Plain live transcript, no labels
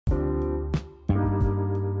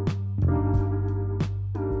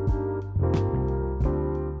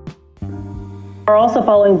Are also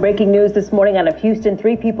following breaking news this morning out of Houston.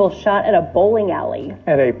 3 people shot at a bowling alley.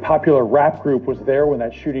 And a popular rap group was there when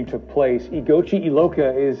that shooting took place. Igochi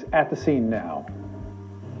Iloka is at the scene now.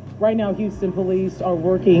 Right now, Houston police are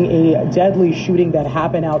working a deadly shooting that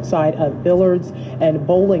happened outside of Billard's and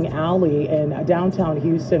Bowling Alley in downtown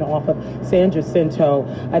Houston off of San Jacinto.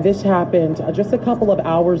 This happened just a couple of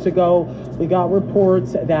hours ago. We got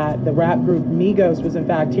reports that the rap group Migos was in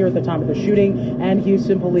fact here at the time of the shooting, and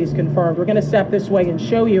Houston police confirmed. We're going to step this way and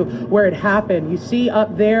show you where it happened. You see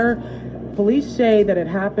up there, police say that it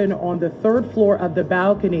happened on the 3rd floor of the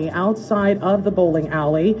balcony outside of the bowling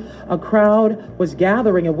alley. A crowd was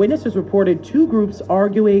gathering, and witnesses reported 2 groups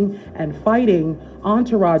arguing and fighting,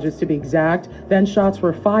 entourages to be exact. Then shots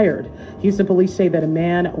were fired. Houston police say that a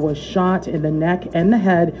man was shot in the neck and the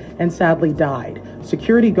head and sadly died.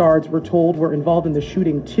 Security guards, we're told, were involved in the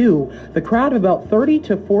shooting too. The crowd of about 30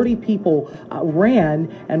 to 40 people ran,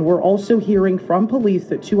 and we're also hearing from police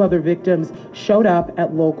that 2 other victims showed up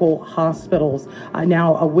at local hospitals.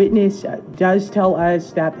 Now, a witness does tell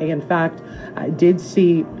us that they, in fact, did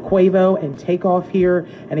see Quavo and Takeoff here.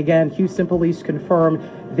 And again, Houston police confirmed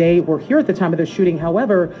they were here at the time of the shooting.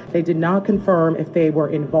 However, they did not confirm if they were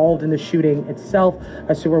involved in the shooting itself.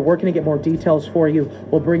 So we're working to get more details for you.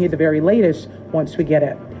 We'll bring you the very latest once we get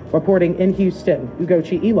it. Reporting in Houston,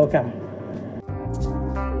 Ugochi Iloka.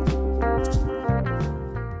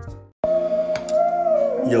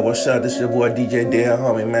 Yo, what's up? This your boy DJ Dan,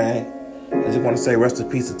 homie, man. I just want to say rest in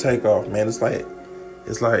peace to Takeoff, man. It's like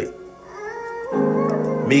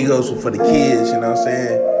Migos were for the kids, you know what I'm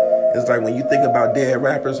saying? It's like when you think about dead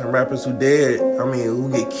rappers and rappers who dead, I mean, who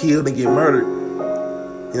get killed and get murdered, you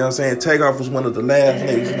know what I'm saying? Takeoff was one of the last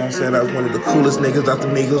niggas, you know what I'm saying? That was one of the coolest niggas out the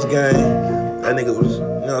Migos gang. That nigga was, you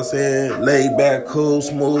know what I'm saying, laid back, cool,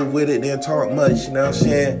 smooth with it, didn't talk much, you know what I'm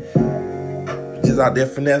saying? Just out there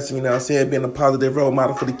finessing, you know what I'm saying, being a positive role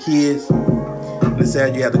model for the kids. And it's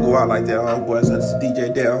sad you had to go out like that, homeboy. So it's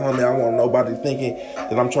DJ Dan, homie. I don't want nobody thinking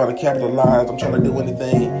that I'm trying to capitalize, I'm trying to do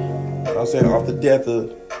anything, you know what I'm saying, off the death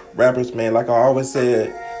of rappers, man. Like I always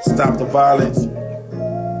said, stop the violence.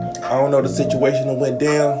 I don't know the situation that went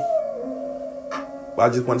down, but I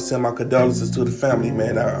just want to send my condolences to the family,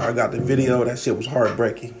 man. I got the video. That shit was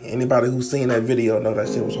heartbreaking. Anybody who's seen that video know that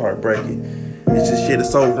shit was heartbreaking. It's just shit is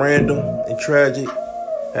so random and tragic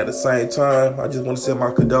at the same time. I just want to send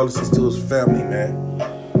my condolences to his family, man,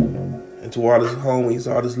 and to all his homies,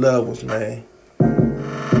 all his loved ones, man.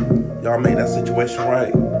 Y'all made that situation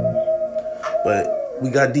right. But we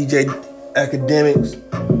got DJ Academics.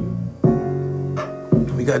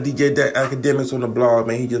 We got DJ Academics on the blog,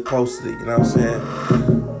 man. He just posted it, you know what I'm saying?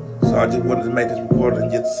 So I just wanted to make this recording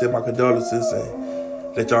and just to send my condolences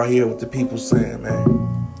and let y'all hear what the people saying, man.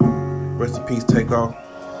 Rest in peace, Takeoff.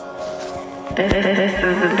 This is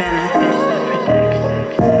a beneficial protection.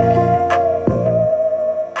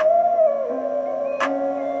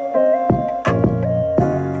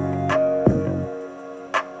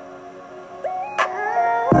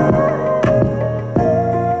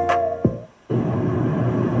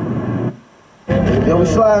 Yo, we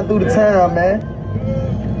sliding through the town, man.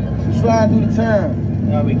 We sliding through the town.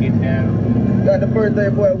 How we get down? Got the birthday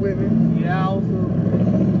boy with me. Yeah, also.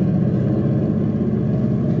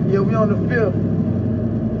 Yeah, we on the 5th.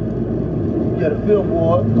 Yeah, the 5th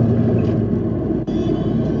boy.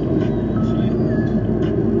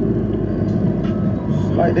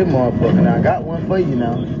 Like this motherfucker now. I got one for you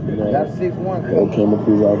now. Got a 6-1. Old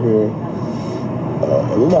chemicals out here.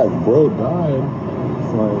 It look like bro dying.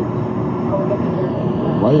 It's like,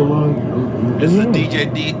 why you run? This is DJ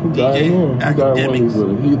Academics.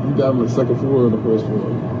 He died on the 2nd floor and the 1st floor.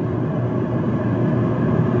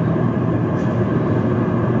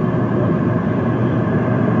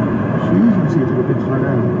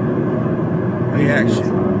 Reaction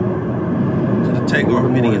to the Takeoff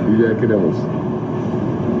video. DJ Academics.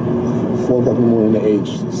 4 o'clock in the morning, the H.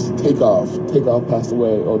 Takeoff passed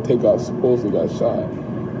away, or Takeoff supposedly got shot.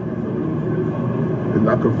 It's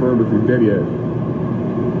not confirmed if he's dead yet.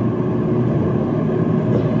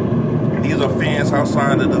 These are fans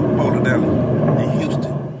outside of the bowling alley in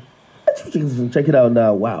Houston. Check it out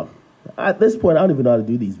now. Wow. At this point, I don't even know how to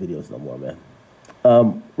do these videos no more, man.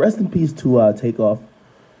 Rest in peace to Takeoff.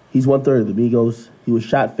 He's 1/3 of the Migos. He was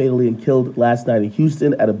shot fatally and killed last night in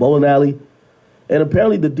Houston at a bowling alley. And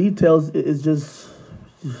apparently the details is just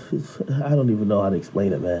I don't even know how to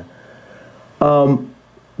explain it, man.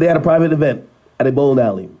 They had a private event at a bowling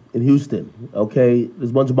alley in Houston, okay? There's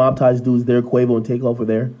a bunch of mob ties dudes there. Quavo and Takeoff were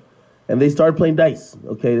there. And they started playing dice,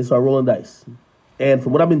 okay? They started rolling dice. And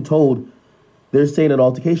from what I've been told, they're saying an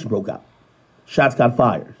altercation broke out. Shots got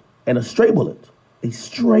fired. And a stray bullet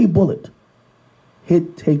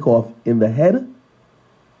hit Takeoff in the head.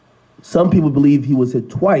 Some people believe he was hit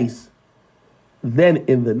twice, then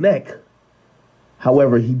in the neck.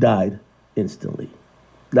 However, he died instantly.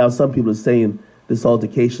 Now, some people are saying this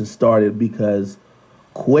altercation started because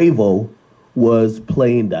Quavo was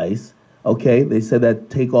playing dice. Okay, they said that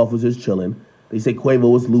Takeoff was just chilling. They say Quavo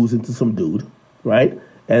was losing to some dude, right?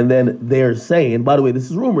 And then they're saying, by the way, this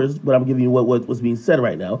is rumors, but I'm giving you what's being said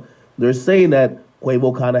right now. They're saying that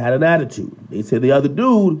Quavo kind of had an attitude. They said the other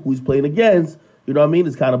dude who he's playing against, you know what I mean,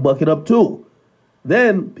 is kind of bucking up too.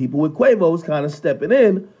 Then people with Quavo is kind of stepping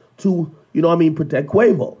in to, you know what I mean, protect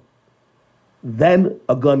Quavo. Then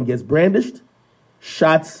a gun gets brandished,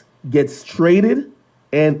 shots get traded,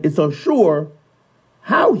 and it's unsure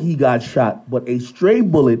how he got shot, but a stray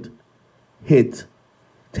bullet hit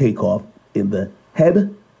Takeoff in the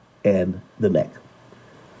head and the neck.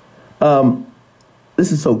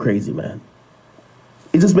 This is so crazy, man.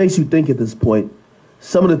 It just makes you think at this point,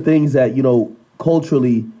 some of the things that, you know,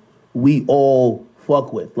 culturally we all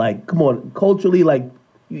fuck with. Like, come on, culturally, like,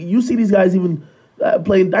 you see these guys even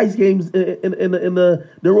playing dice games they're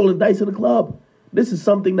rolling dice in the club. This is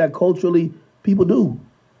something that culturally people do.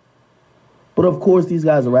 But of course, these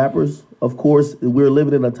guys are rappers. Of course, we're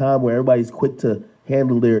living in a time where everybody's quick to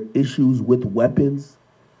handle their issues with weapons.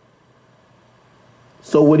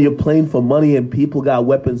 So when you're playing for money and people got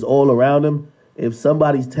weapons all around them, if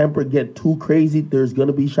somebody's temper get too crazy, there's going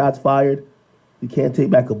to be shots fired. You can't take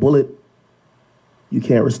back a bullet. You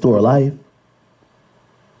can't restore life.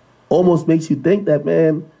 Almost makes you think that,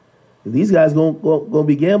 man, if these guys gonna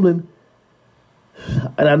be gambling,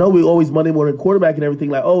 and I know we always Monday morning quarterback and everything,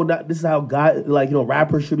 like, oh, this is how guys, like, you know,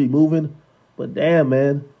 rappers should be moving. But damn,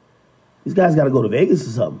 man, these guys got to go to Vegas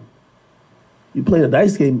or something. You play a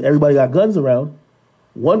dice game, everybody got guns around.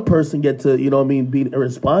 One person get to, you know what I mean, being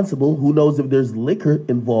irresponsible. Who knows if there's liquor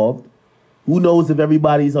involved? Who knows if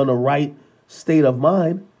everybody's on the right state of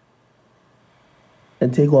mind?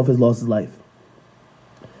 And Takeoff has lost his life.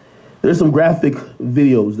 There's some graphic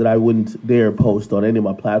videos that I wouldn't dare post on any of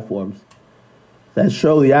my platforms that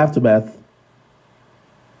show the aftermath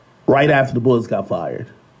right after the bullets got fired.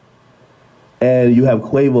 And you have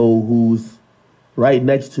Quavo, who's right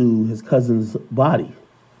next to his cousin's body.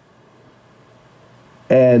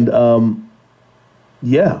 And,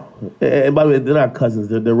 yeah. And by the way, they're not cousins.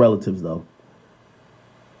 They're relatives, though.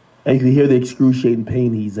 And you can hear the excruciating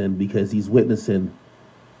pain he's in because he's witnessing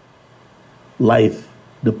life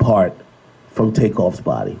depart from Takeoff's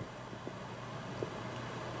body.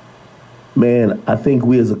 Man, I think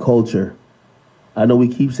we as a culture, I know we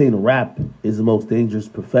keep saying rap is the most dangerous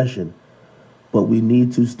profession, but we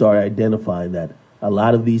need to start identifying that a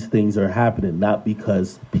lot of these things are happening not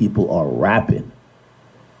because people are rapping.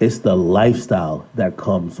 It's the lifestyle that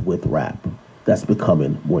comes with rap that's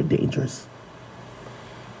becoming more dangerous.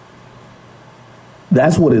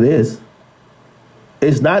 That's what it is.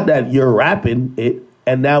 It's not that you're rapping it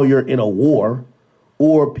and now you're in a war,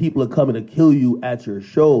 or people are coming to kill you at your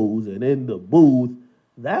shows and in the booth.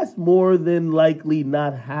 That's more than likely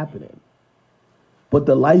not happening. But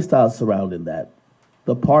the lifestyle surrounding that,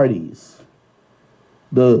 the parties,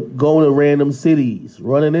 the going to random cities,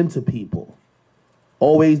 running into people,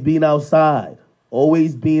 always being outside,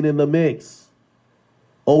 always being in the mix,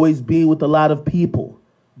 always being with a lot of people,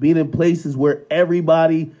 being in places where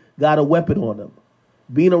everybody got a weapon on them,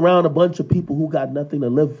 being around a bunch of people who got nothing to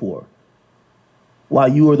live for, while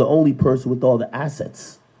you are the only person with all the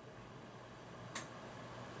assets.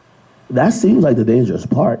 That seems like the dangerous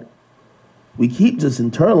part. We keep just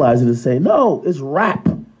internalizing and saying, no, it's rap.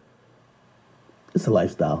 It's a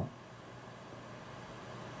lifestyle.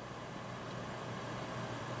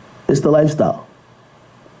 It's the lifestyle.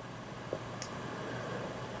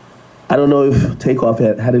 I don't know if Takeoff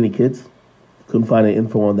had any kids. Couldn't find any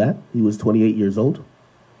info on that. He was 28 years old.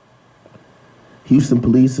 Houston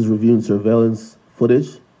police is reviewing surveillance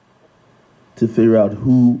footage to figure out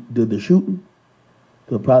who did the shooting.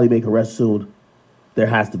 They'll probably make arrests soon. There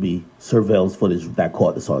has to be surveillance footage that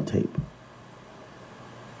caught this on tape.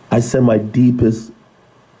 I send my deepest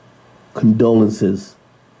condolences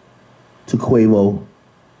to Quavo,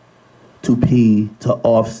 to P, to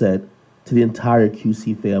Offset, to the entire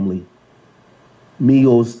QC family.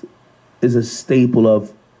 Migos is a staple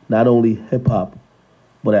of not only hip-hop,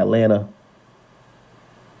 but Atlanta.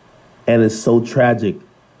 And it's so tragic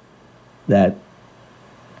that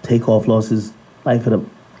Takeoff lost his life in a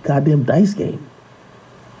goddamn dice game.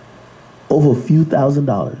 Over a few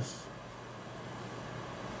 $1,000s.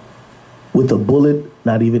 With a bullet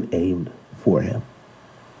not even aimed for him.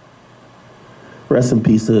 Rest in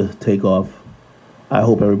peace to Takeoff. I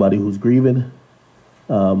hope everybody who's grieving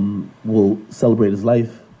will celebrate his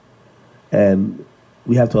life, and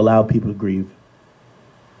we have to allow people to grieve.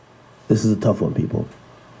 This is a tough one, people.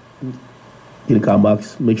 Get a comment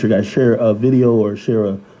box. Make sure you guys share a video or share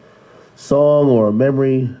a song or a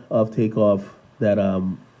memory of Takeoff that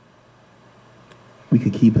we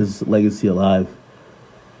could keep his legacy alive.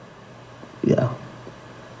 Yeah.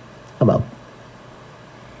 I'm out.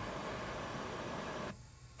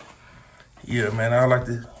 Yeah, man, I'd like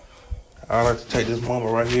to take this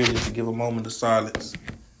moment right here just to give a moment of silence to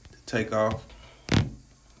Takeoff.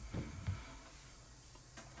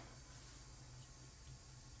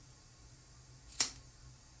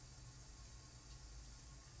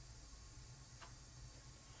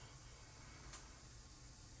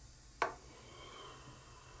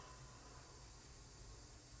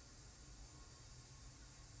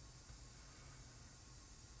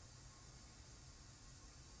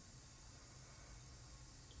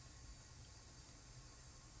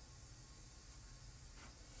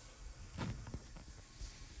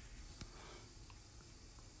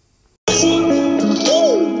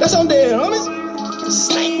 That's on dead, homies.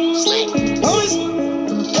 Slang, homies.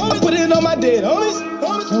 I put it on my dead, homies.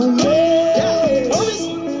 Yeah,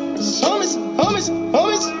 homies.